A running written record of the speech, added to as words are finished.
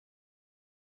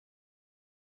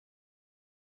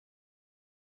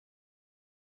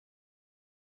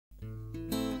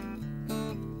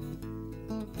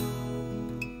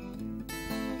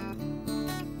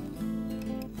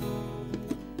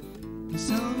It's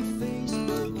on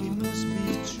Facebook, it must be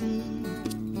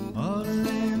true. All of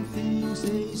them things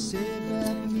they say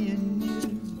about me and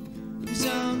you. It's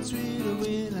on Twitter,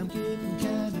 well, I'm getting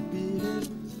kind of bitter.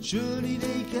 Surely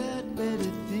they got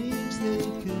better things they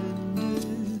could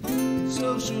do.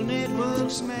 Social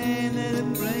networks, man, let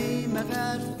them blame. I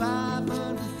got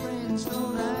 500 friends,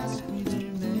 don't ask me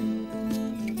their names.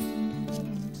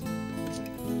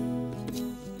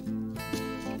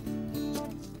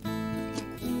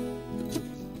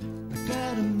 I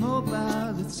got a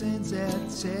mobile that sends out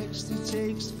text, it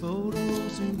takes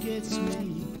photos and gets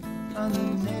me on the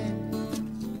net.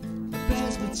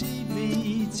 Plasma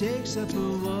TV takes up a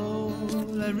wall.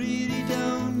 I really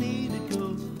don't need to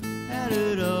go out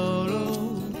at all.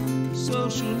 Oh,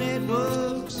 social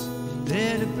networks,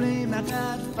 they're to blame. I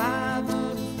got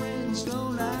 500 friends,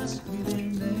 don't ask me their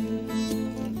names.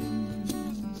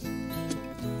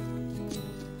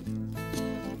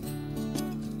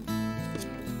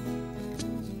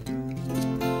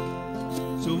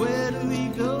 So where do we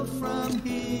go from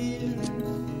here?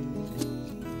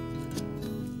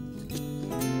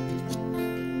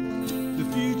 The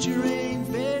future ain't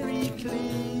very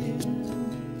clear.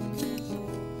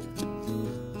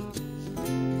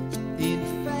 In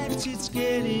fact, it's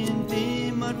getting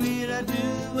dim. What will I do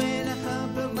when I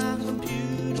can't plug my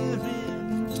computer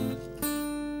in?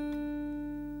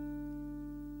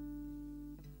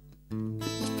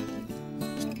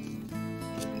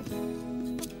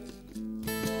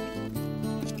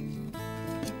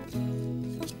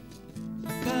 I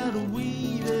got a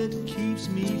Wii that keeps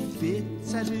me fit.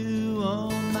 I do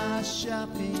all my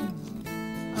shopping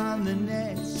on the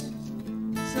net.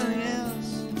 Something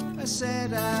else, I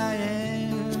said I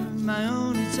am. I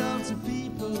only talk to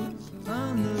people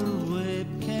on the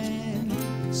webcam.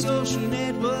 Social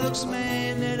networks,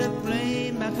 man, they're to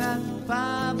blame. I got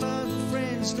 500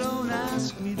 friends, don't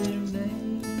ask me their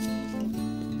names.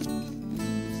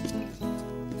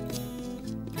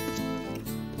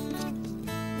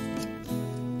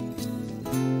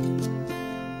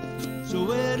 So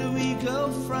where do we go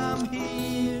from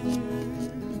here?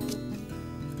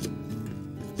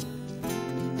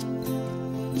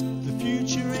 The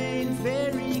future ain't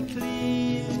very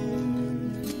clear.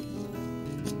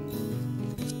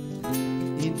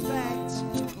 In fact,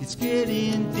 it's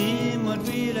getting dim. What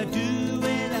will I do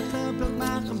when I can't plug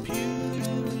my computer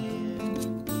in?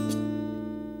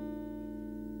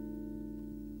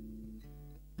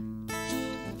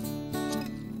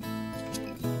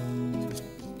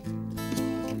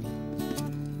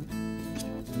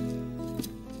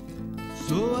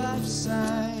 So I've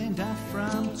signed off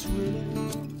from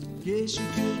Twitter. Guess you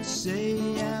could say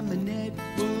I'm a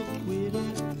network quitter.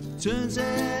 Turns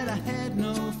out I had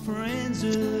no friends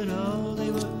at all.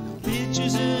 They were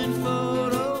pictures and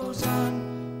photos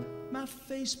on my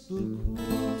Facebook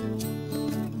wall.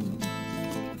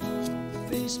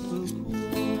 Facebook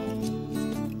wall.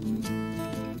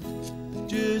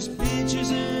 Just pictures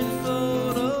and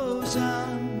photos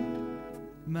on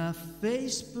my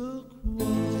Facebook wall.